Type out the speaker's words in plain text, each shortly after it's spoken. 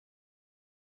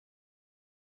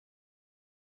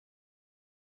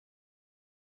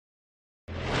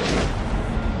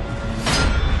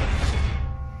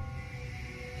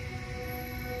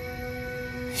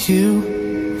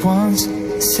You once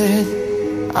said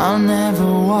I'll never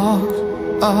walk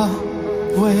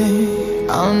away,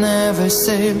 I'll never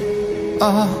sail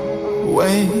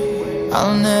away,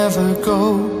 I'll never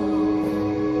go.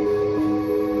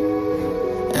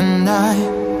 And I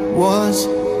was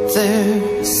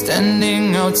there,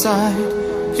 standing outside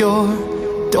your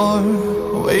door,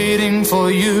 waiting for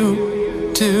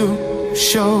you to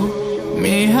show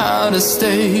me how to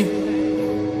stay.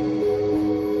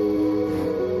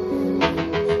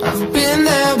 I've been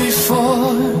there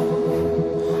before,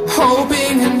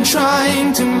 hoping and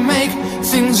trying to make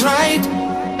things right,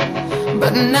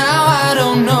 but now I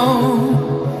don't know.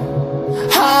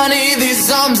 Honey,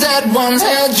 these arms that once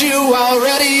held you are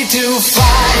ready to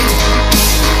fight.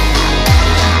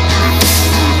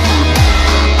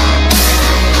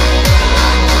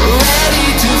 Ready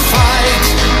to fight.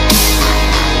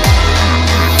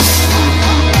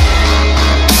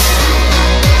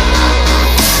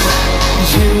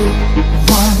 You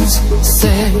once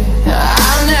said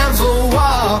I'll never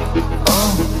walk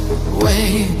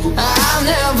away, I'll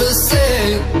never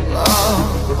sail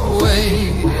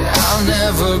away, I'll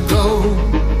never go.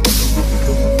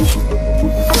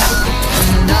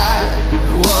 And I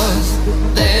was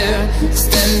there,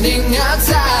 standing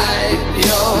outside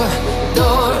your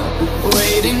door,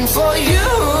 waiting for you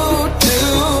to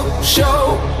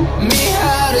show me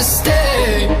how to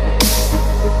stay.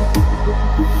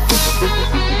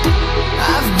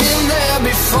 I've been there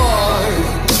before,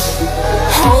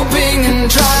 hoping and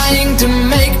trying to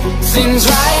make things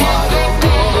right,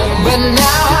 but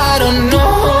now I don't know.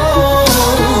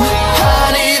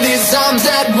 Honey, these arms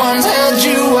that once held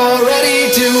you are ready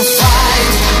to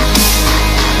fight.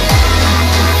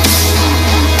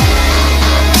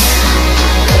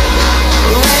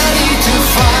 Ready to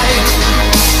fight.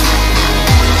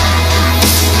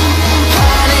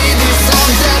 Honey, these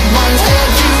arms that once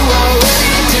held you are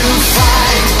ready to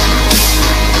fight.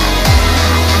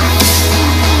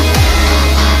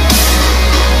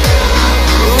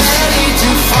 Ready to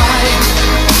fight.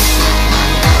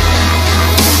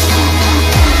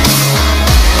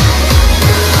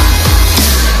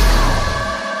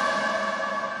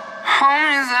 Home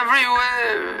is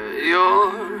everywhere, your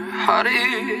heart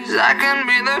is. I can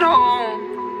be that home.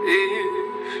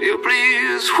 If you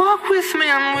please walk with me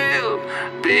and we'll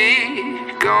be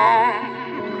gone.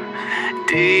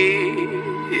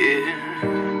 Dear,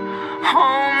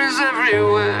 home is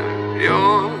everywhere,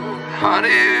 your heart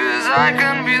is. I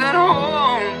can be that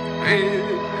home.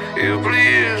 If you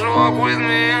please walk with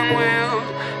me and we'll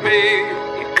be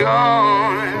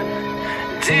gone.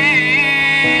 Dear.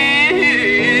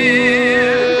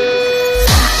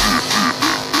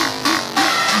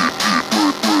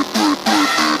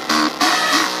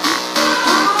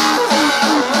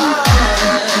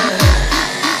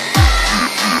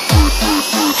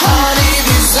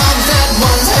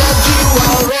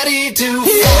 Ready to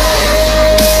fight.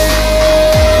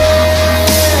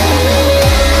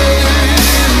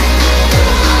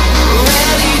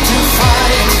 Ready to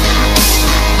fight.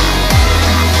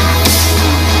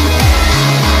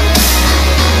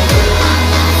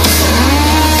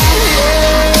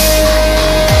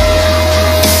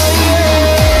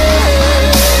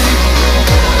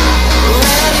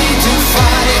 Ready to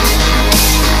fight.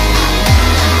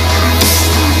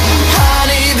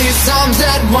 Honey, these arms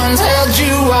that once held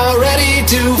you are ready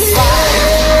to fight.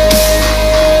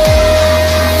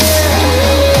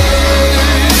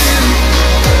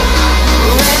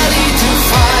 Ready to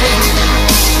fight.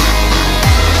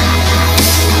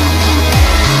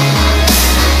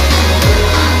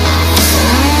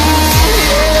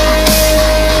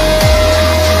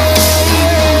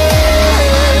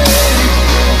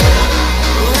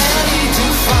 Ready to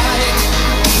fight.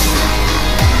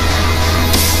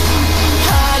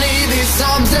 Honey, these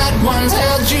arms that once held